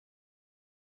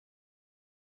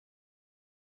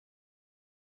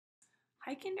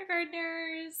Hi,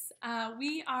 kindergartners.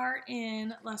 We are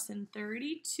in lesson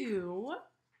 32.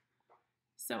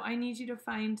 So I need you to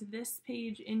find this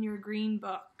page in your green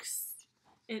books.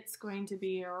 It's going to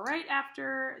be right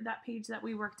after that page that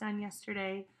we worked on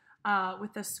yesterday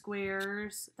with the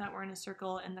squares that were in a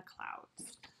circle and the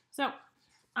clouds. So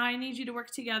I need you to work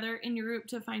together in your group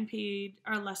to find page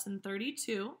or lesson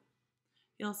 32.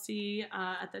 You'll see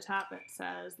at the top it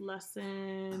says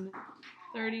lesson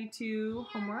 32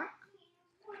 homework.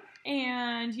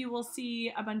 And you will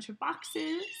see a bunch of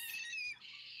boxes.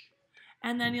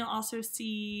 And then you'll also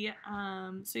see,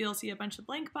 you'll see a bunch of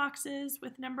blank boxes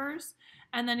with numbers.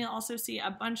 And then you'll also see a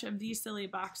bunch of these silly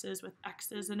boxes with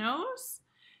X's and O's.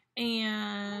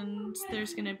 And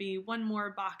there's going to be one more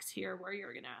box here where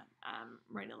you're going to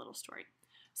write a little story.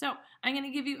 So I'm going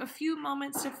to give you a few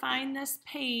moments to find this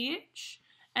page.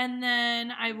 And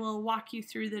then I will walk you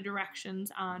through the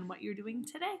directions on what you're doing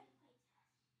today.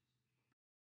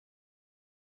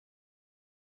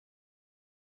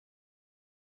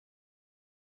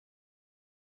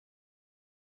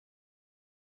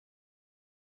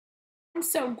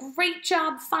 So great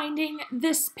job finding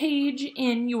this page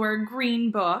in your green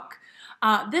book.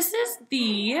 This is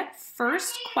the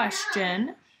first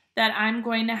question that I'm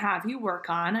going to have you work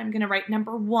on. I'm going to write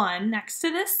number 1 next to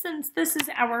this since this is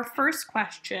our first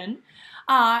question.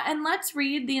 And let's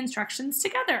read the instructions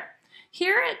together.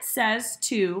 Here it says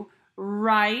to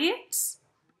write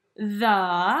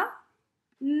the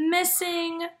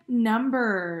missing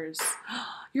numbers.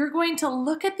 You're going to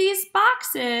look at these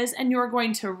boxes and you're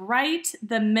going to write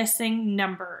the missing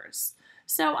numbers.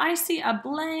 So I see a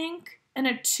blank and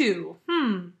a 2.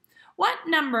 What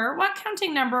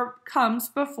counting number comes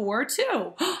before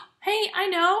 2? Hey, I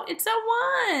know, it's a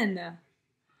 1.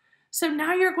 So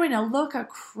now you're going to look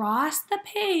across the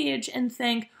page and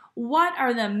think, what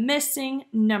are the missing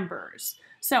numbers?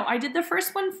 So I did the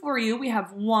first one for you. We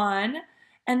have 1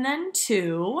 and then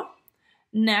 2.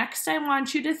 Next, I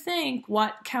want you to think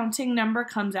what counting number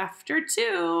comes after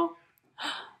 2.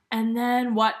 And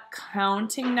then what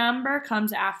counting number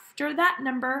comes after that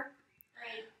number?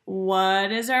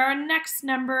 What is our next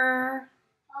number?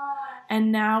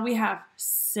 And now we have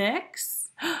 6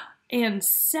 and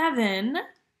 7.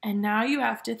 And now you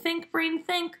have to think, brain,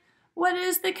 think. What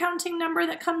is the counting number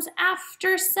that comes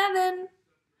after 7?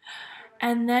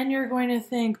 And then you're going to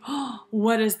think,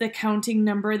 what is the counting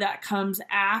number that comes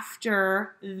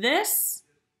after this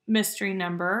mystery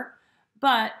number,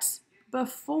 but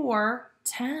before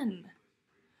 10?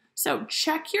 So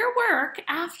check your work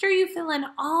after you fill in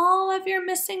all of your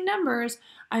missing numbers.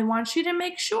 I want you to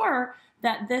make sure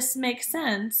that this makes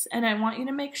sense, and I want you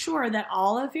to make sure that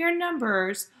all of your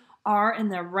numbers are in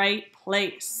the right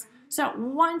place. So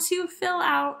once you fill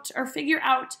out or figure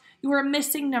out your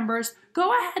missing numbers,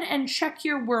 go ahead and check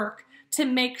your work to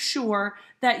make sure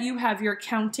that you have your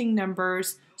counting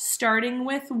numbers starting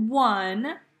with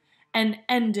 1 and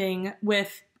ending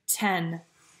with 10.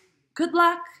 Good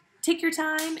luck, take your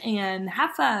time, and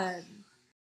have fun.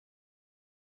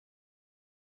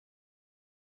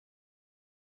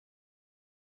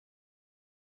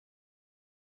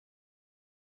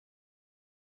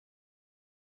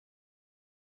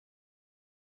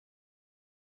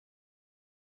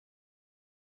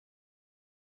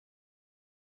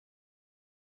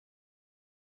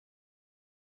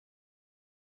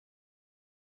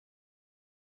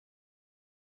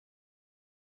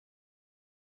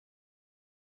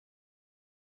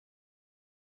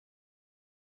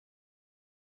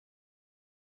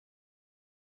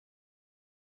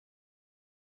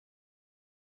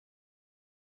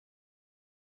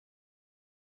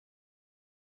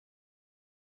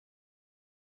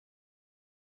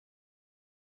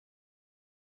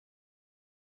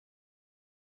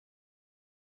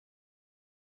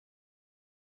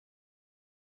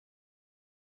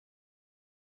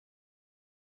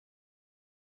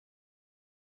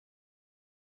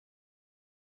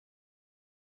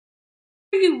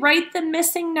 You write the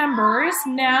missing numbers.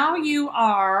 Now you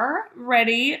are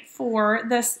ready for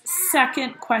this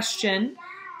second question.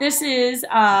 This is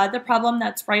the problem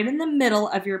that's right in the middle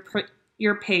of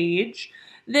your page.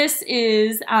 This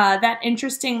is that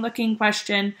interesting looking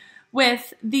question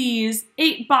with these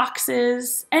 8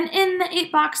 boxes, and in the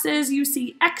 8 boxes you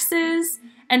see X's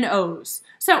and O's.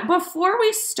 So before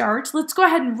we start, let's go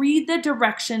ahead and read the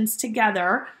directions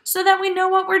together so that we know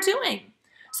what we're doing.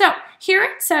 So here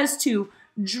it says to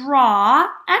draw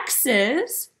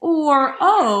X's or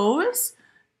O's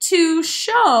to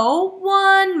show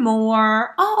one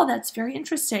more. Oh, that's very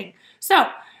interesting. So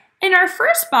in our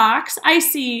first box, I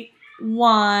see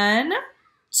 1,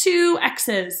 2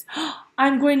 X's.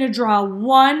 I'm going to draw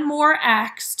one more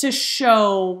X to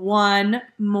show one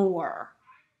more.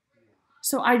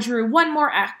 So I drew one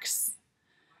more X.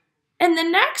 In the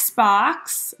next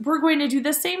box, we're going to do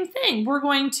the same thing. We're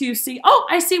going to see, oh,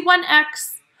 I see one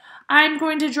X. I'm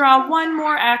going to draw one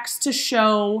more X to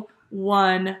show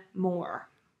one more.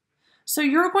 So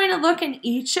you're going to look in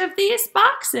each of these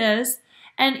boxes,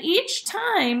 and each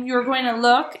time you're going to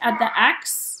look at the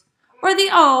X or the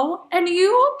O, and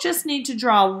you just need to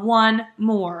draw one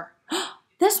more.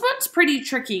 This one's pretty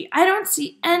tricky. I don't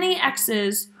see any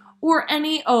X's or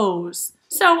any O's.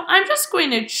 So I'm just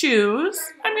going to choose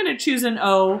an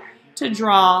O to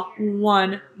draw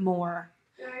one more.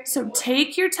 So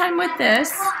take your time with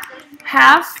this,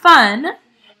 have fun,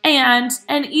 and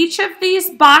in each of these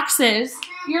boxes,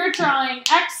 you're drawing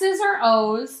X's or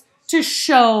O's to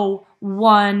show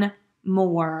one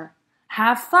more.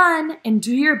 Have fun and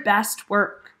do your best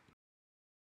work.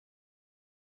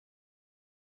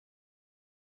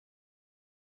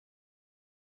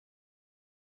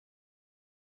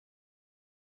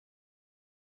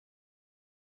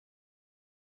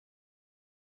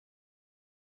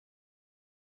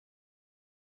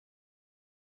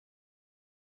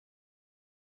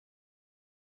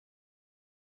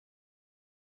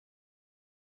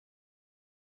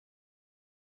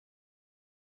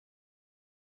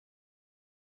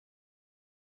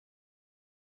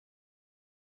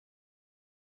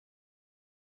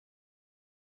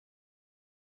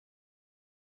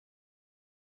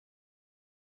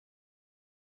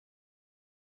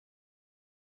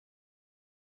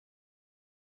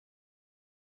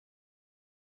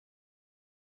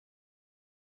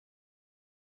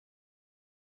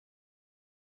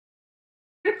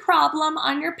 Problem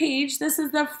on your page. This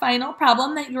is the final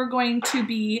problem that you're going to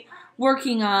be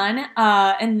working on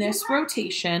in this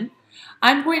rotation.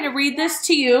 I'm going to read this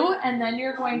to you, and then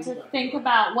you're going to think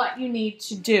about what you need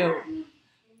to do.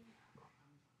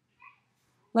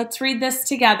 Let's read this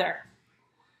together.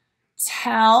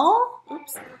 Tell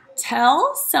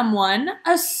someone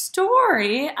a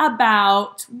story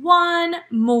about one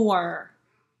more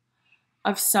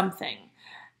of something,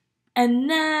 and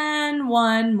then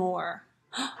one more.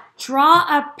 Draw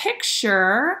a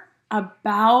picture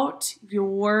about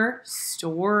your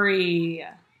story.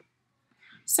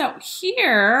 So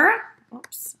here,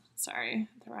 oops, sorry,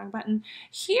 the wrong button.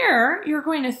 Here, you're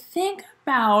going to think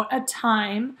about a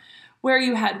time where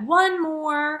you had one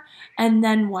more and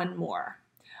then one more.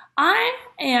 I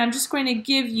am just going to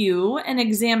give you an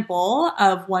example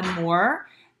of one more.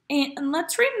 And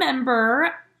let's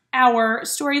remember our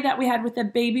story that we had with the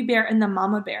baby bear and the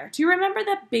mama bear. Do you remember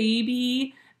the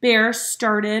baby bear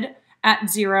started at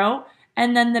 0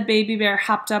 and then the baby bear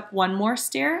hopped up one more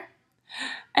stair?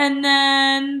 And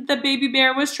then the baby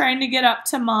bear was trying to get up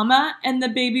to mama and the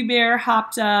baby bear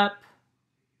hopped up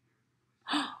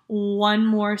one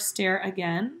more stair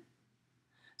again.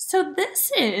 So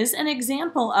this is an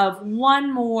example of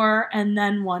one more and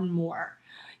then one more.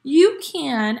 You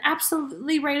can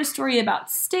absolutely write a story about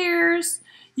stairs.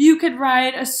 You could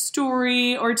write a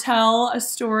story or tell a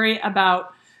story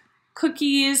about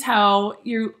cookies, how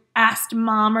you asked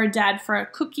mom or dad for a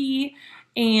cookie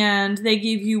and they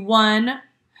gave you one.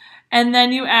 And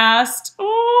then you asked,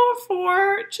 oh,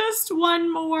 for just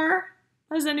one more.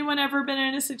 Has anyone ever been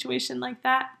in a situation like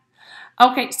that?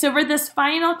 Okay, so for this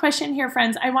final question here,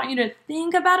 friends, I want you to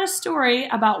think about a story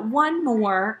about one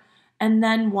more and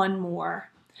then one more.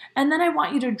 And then I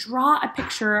want you to draw a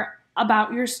picture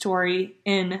about your story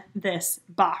in this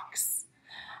box.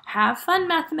 Have fun,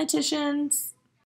 mathematicians.